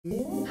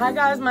Hi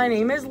guys, my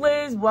name is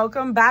Liz.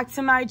 Welcome back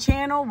to my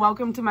channel.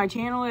 Welcome to my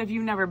channel if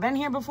you've never been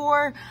here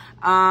before.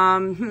 I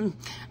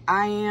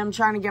am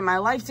trying to get my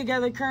life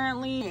together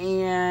currently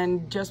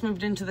and just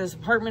moved into this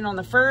apartment on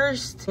the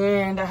 1st.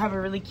 And I have a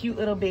really cute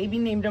little baby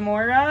named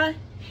Amora.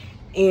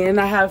 And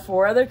I have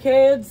 4 other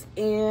kids.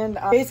 And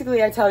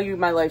basically I tell you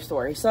my life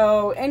story.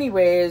 So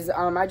anyways,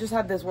 I just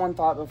had this one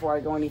thought before I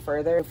go any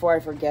further, before I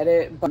forget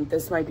it. But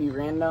this might be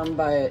random,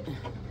 but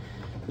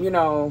you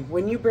know,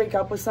 when you break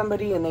up with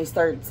somebody and they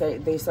start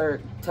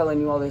telling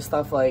you all this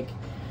stuff like,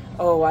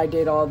 oh, I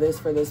did all this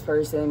for this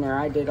person, or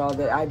I did all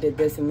that, I did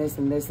this and this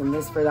and this and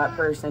this for that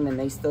person, and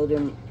they still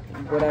didn't,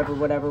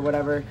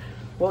 whatever.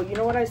 Well, you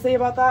know what I say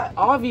about that?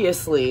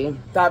 Obviously,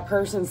 that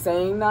person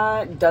saying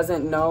that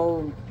doesn't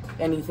know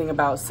anything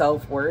about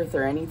self-worth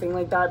or anything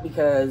like that,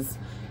 because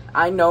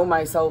I know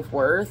my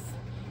self-worth,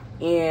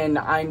 and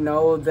I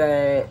know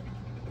that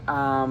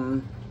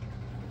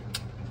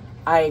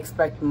I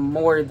expect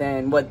more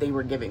than what they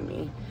were giving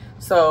me.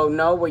 So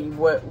no,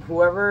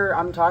 whoever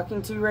I'm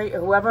talking to, right, or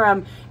whoever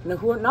I'm, not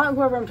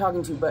whoever I'm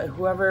talking to, but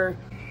whoever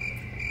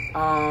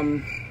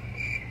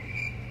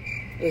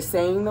is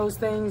saying those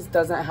things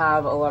doesn't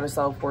have a lot of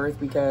self-worth,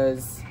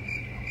 because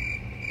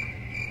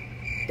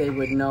they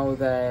would know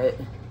that,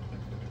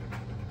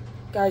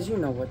 guys, you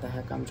know what the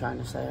heck I'm trying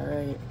to say, all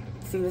right?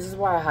 See, this is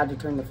why I had to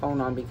turn the phone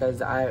on,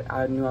 because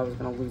I knew I was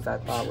going to lose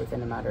that thought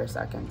within a matter of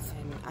seconds.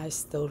 And I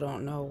still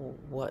don't know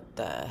what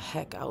the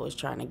heck I was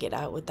trying to get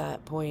at with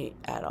that point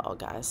at all,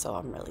 guys. So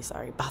I'm really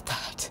sorry about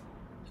that.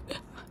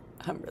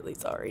 I'm really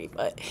sorry,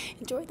 but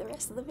enjoy the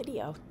rest of the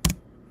video.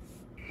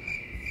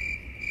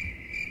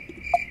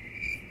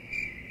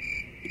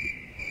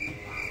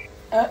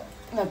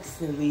 That's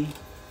silly.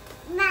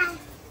 Mom,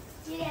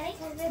 do you get it?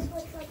 Because this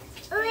looks like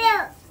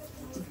Oreo.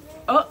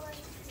 Oh,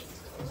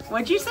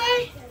 what'd you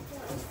say?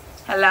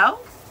 Hello?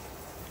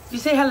 Did you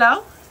say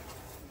hello?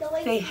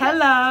 Say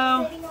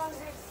hello. Sitting on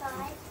her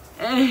side.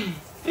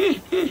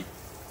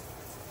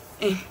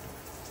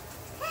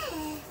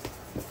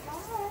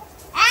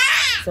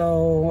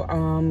 So,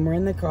 we're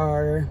in the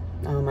car.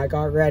 I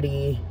got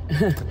ready.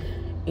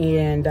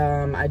 And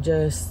I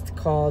just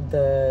called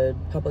the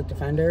public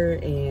defender,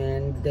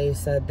 and they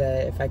said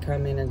that if I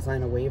come in and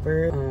sign a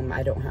waiver,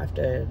 I don't have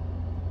to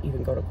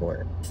even go to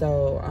court.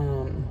 So,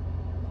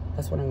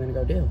 that's what I'm gonna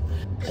go do.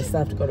 I still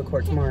have to go to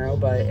court tomorrow,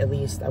 but at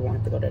least I won't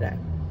have to go today.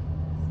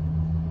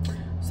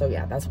 So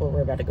yeah, that's what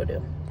we're about to go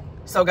do.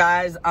 So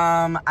guys,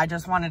 I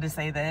just wanted to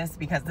say this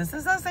because this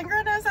is a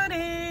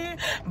synchronicity.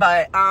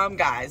 But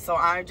guys, so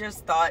I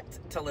just thought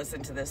to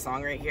listen to this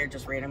song right here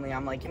just randomly.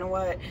 I'm like, you know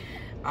what?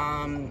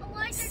 I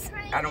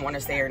don't want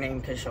to say her name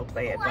because she'll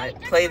play it,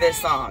 but play this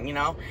song, you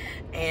know?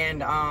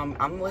 And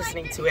I'm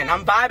listening to it and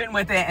I'm vibing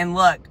with it, and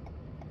look,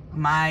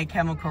 My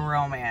Chemical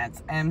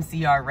Romance,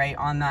 MCR, right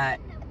on that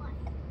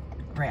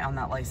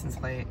license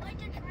plate.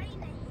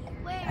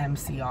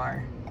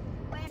 MCR.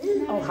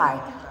 Oh, hi.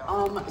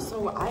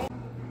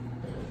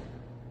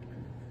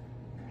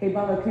 Hey,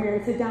 Bubba, come here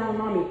and sit down with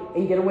mommy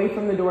and get away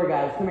from the door,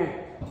 guys. Come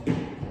here.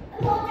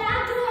 Hold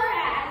that door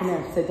ass. Come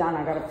here, sit down.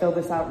 I gotta fill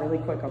this out really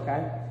quick,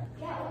 okay?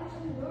 Yeah, open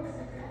some doors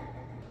like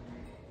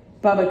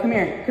that. Bubba, come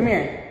here. Come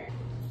here.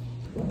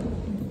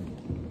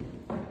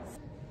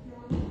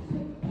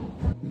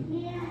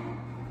 Yeah.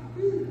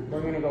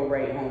 We're gonna go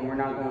right home. We're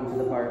not going to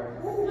the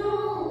park. No.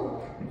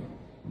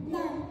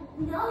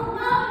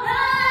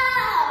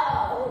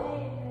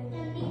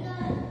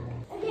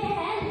 Okay,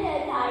 hand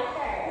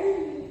sanitizer.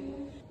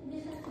 You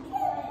just have to be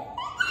quiet.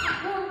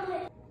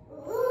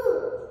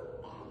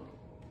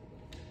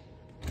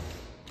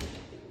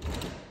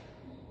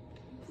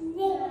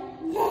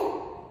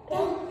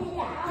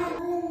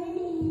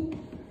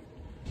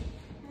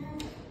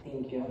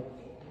 Thank you.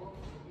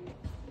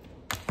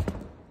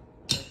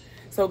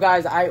 So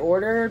guys, I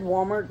ordered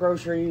Walmart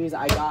groceries.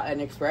 I got an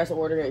express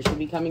order. It should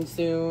be coming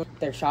soon.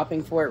 They're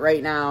shopping for it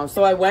right now.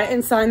 So I went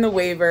and signed the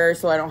waiver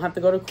so I don't have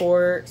to go to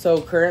court. So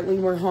currently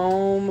we're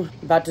home,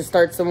 about to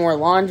start some more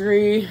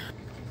laundry.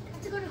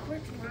 Have to go to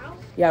court tomorrow?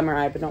 Yeah,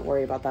 Mariah, but don't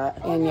worry about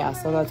that. And yeah,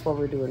 so that's what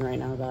we're doing right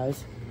now,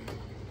 guys.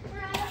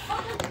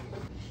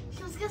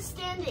 She was just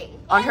standing.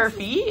 On her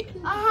feet?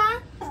 Uh-huh.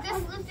 She's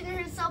just lifting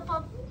herself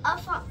up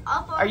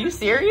on Are you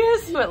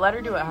serious? Do it. Let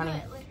her do it,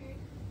 honey.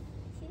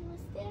 She was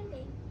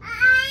standing.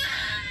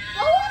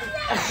 What was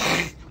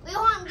that? Wait,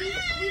 hold on. Leave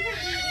her.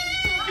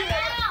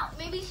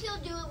 Maybe she'll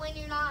do it when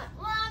you're not.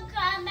 Well,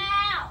 come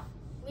out.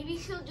 Maybe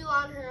she'll do it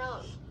on her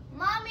own.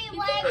 Mommy,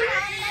 wait.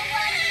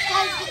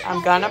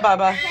 I'm gonna,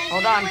 Bubba.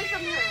 Hold on. Away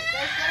from her.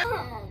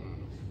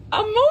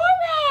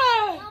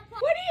 Amora!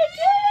 What are you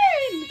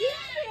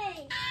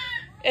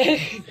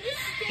doing?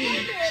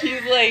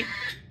 She's like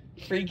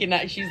freaking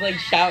out. She's like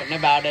shouting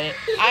about it.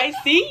 I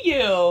see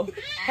you.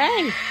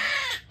 Hey.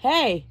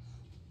 Hey.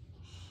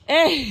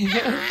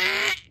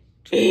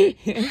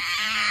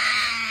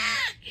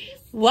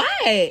 What?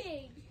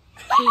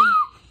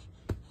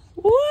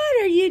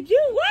 What are you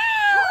doing?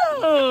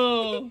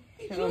 Whoa!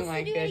 Oh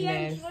my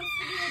goodness.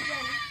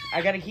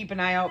 I gotta keep an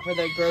eye out for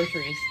the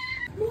groceries.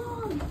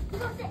 Mom, you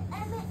got the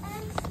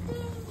M&M's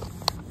thing?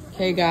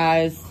 Hey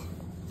guys.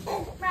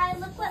 Ryan,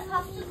 look what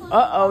popsicles.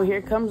 Uh-oh,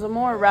 here comes some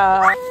more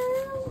rides.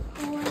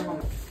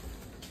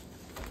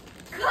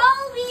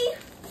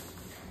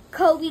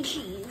 Kobe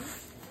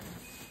cheese.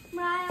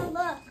 Ryan,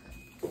 look.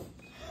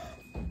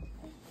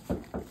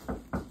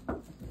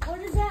 What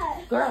is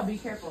that? Girl, be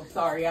careful.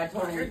 Sorry, I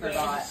totally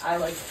forgot. I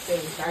like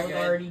spaced. I was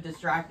already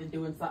distracted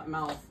doing something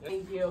else.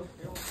 Thank you.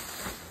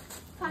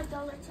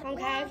 $5.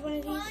 Okay, I have one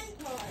of these.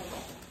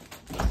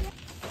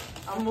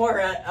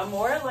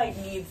 Amora like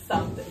needs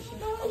something.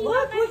 Look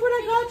what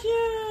I got you.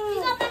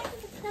 You got back to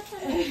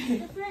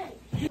the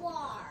fridge.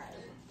 Bar.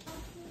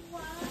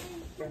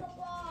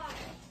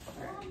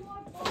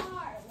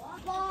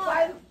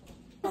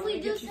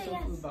 We do say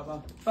yes.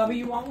 Bubba,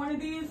 you want one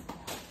of these?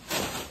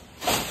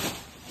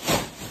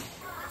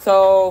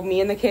 So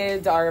me and the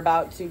kids are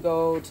about to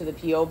go to the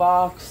P.O.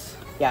 box.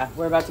 Yeah,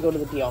 we're about to go to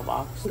the P.O.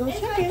 box. Go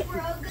check it.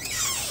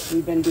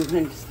 We've been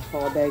doing stuff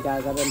all day,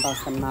 guys. I've been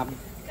busting my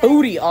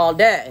booty all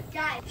day.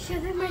 Guys, show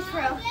them my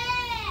throat.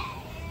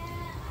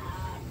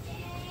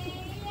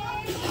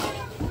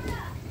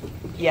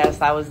 Yes,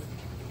 that was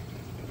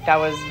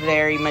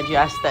very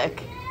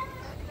majestic.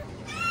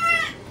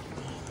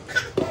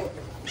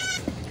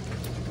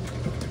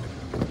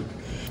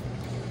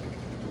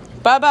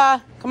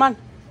 Bubba, come on.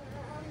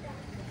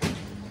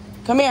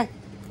 Come here.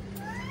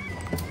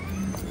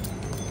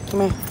 Come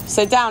here.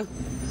 Sit down.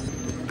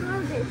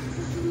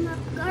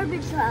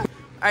 Garbage truck. All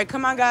right,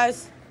 come on,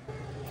 guys.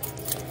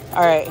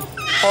 All right,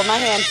 hold my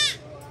hand.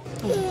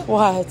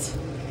 What?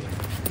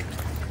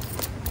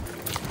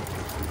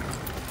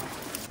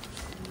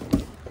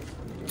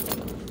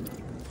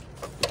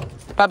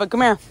 Bubba,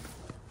 come here.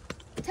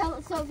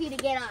 Tell Sophie to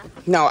get on.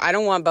 No, I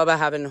don't want Bubba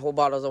having whole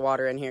bottles of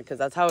water in here because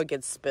that's how it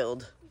gets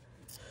spilled.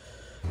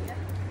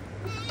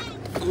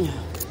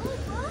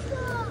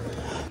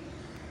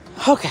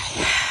 Okay,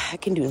 I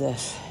can do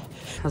this.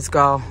 Let's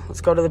go.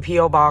 Let's go to the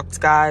P.O. box,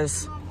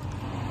 guys.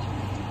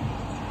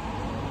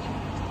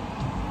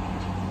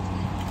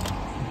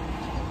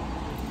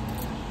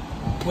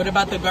 What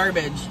about the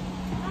garbage?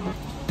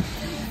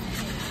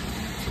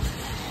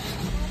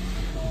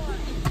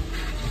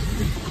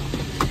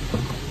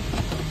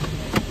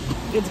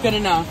 It's good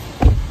enough.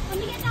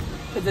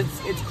 Because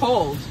it's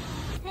cold.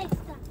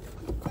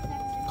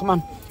 Come on.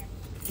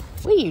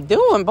 What are you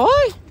doing, boy?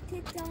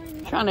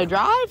 Trying to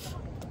drive?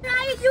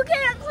 Guys, you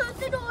can't close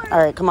the door. All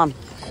right, come on.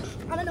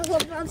 I don't know who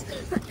else.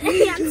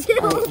 Hands too.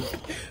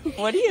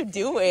 What are you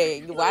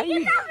doing? Why are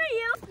you?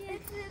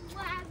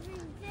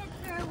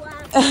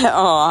 Sister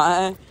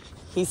Aw,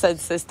 he said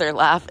sister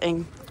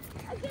laughing.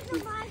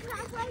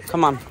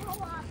 Come on.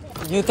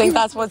 You think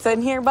that's what's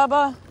in here,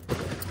 Bubba?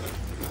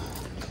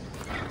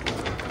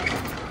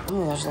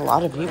 Oh, there's a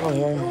lot of people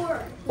here.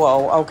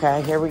 Whoa,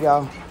 okay, here we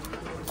go.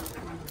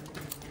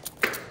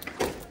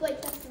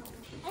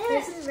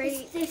 This is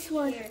ready. This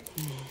one.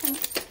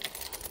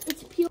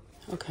 It's pure.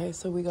 Okay,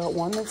 so we got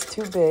one that's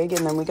too big,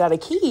 and then we got a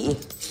key.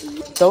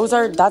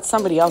 That's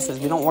somebody else's.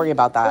 We don't worry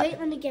about that. Wait,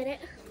 let me get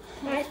it.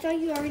 I thought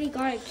you already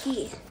got a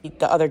key.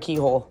 The other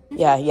keyhole.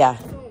 Yeah.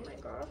 Oh my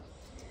god.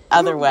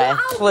 Other way.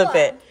 Flip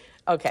it.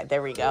 Okay,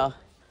 there we go.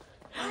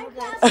 I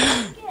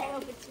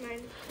hope it's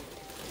mine.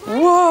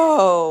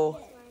 Whoa.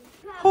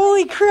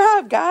 Holy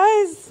crap,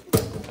 guys.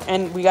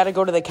 And we got to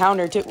go to the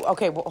counter, too.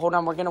 Okay, hold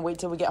on. We're going to wait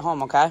till we get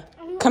home, okay?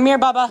 Come here,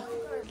 Bubba.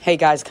 Hey,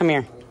 guys, come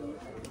here.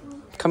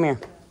 Come here.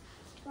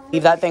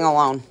 Leave that thing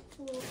alone.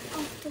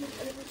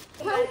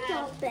 I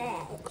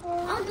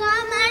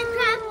got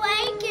Minecraft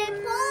blanket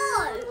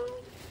full.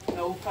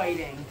 No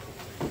fighting.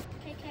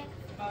 Okay.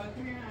 Bubba,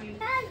 come here, honey.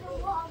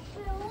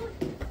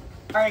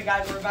 All right,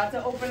 guys, we're about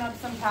to open up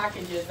some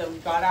packages that we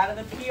got out of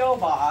the P.O.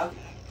 box.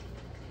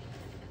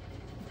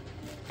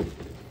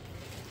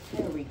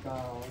 There we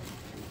go.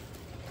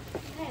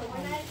 Hey,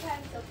 we're not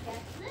trying to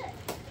catch this.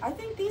 I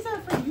think these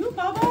are for you,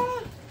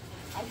 Bubba.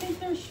 I think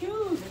they're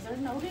shoes. Is there a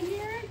note in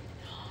here?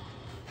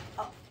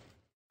 Oh.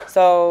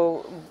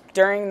 So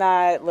during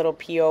that little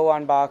P.O.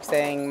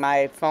 unboxing,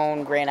 my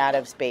phone ran out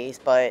of space,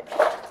 but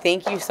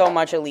thank you so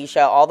much,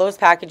 Alicia. All those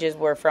packages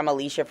were from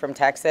Alicia from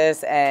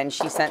Texas, and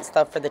she sent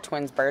stuff for the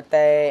twins'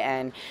 birthday,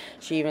 and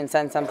she even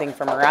sent something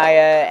for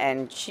Mariah,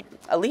 and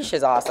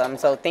Alicia's awesome.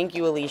 So thank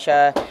you,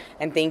 Alicia,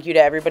 and thank you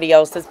to everybody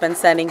else that's been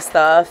sending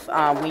stuff.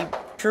 We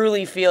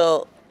truly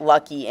feel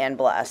lucky and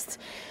blessed.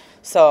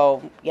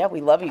 So, yeah,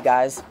 we love you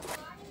guys.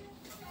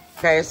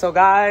 Okay, so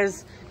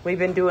guys, we've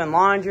been doing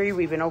laundry.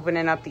 We've been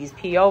opening up these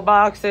P.O.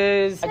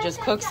 boxes. I just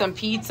cooked some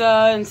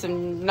pizza and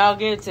some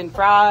nuggets and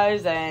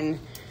fries, and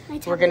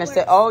we're going to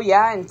sit. Oh,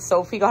 yeah, and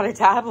Sophie got a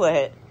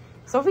tablet.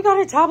 Sophie got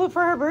a tablet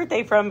for her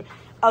birthday from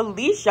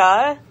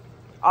Alicia.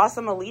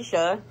 Awesome,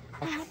 Alicia.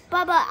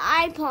 Bubba,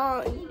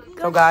 iPhone.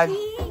 So, guys,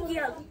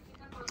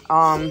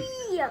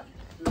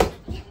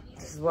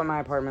 this is what my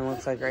apartment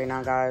looks like right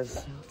now,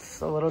 guys.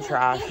 It's a little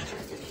trashed.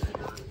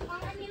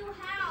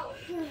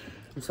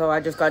 So I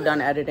just got done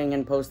editing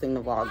and posting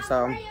the vlog,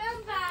 so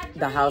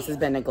the house has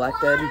been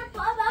neglected.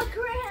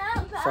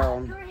 So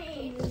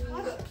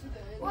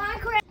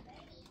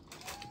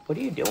what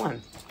are you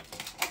doing?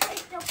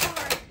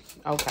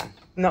 Okay.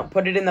 No,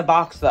 put it in the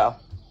box, though.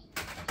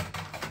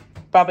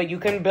 Bubba, you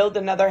can build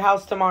another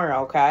house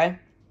tomorrow, okay?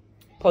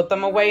 Put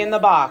them away in the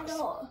box.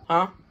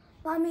 Huh?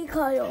 Mommy,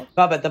 Kyle.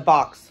 Bubba, the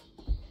box.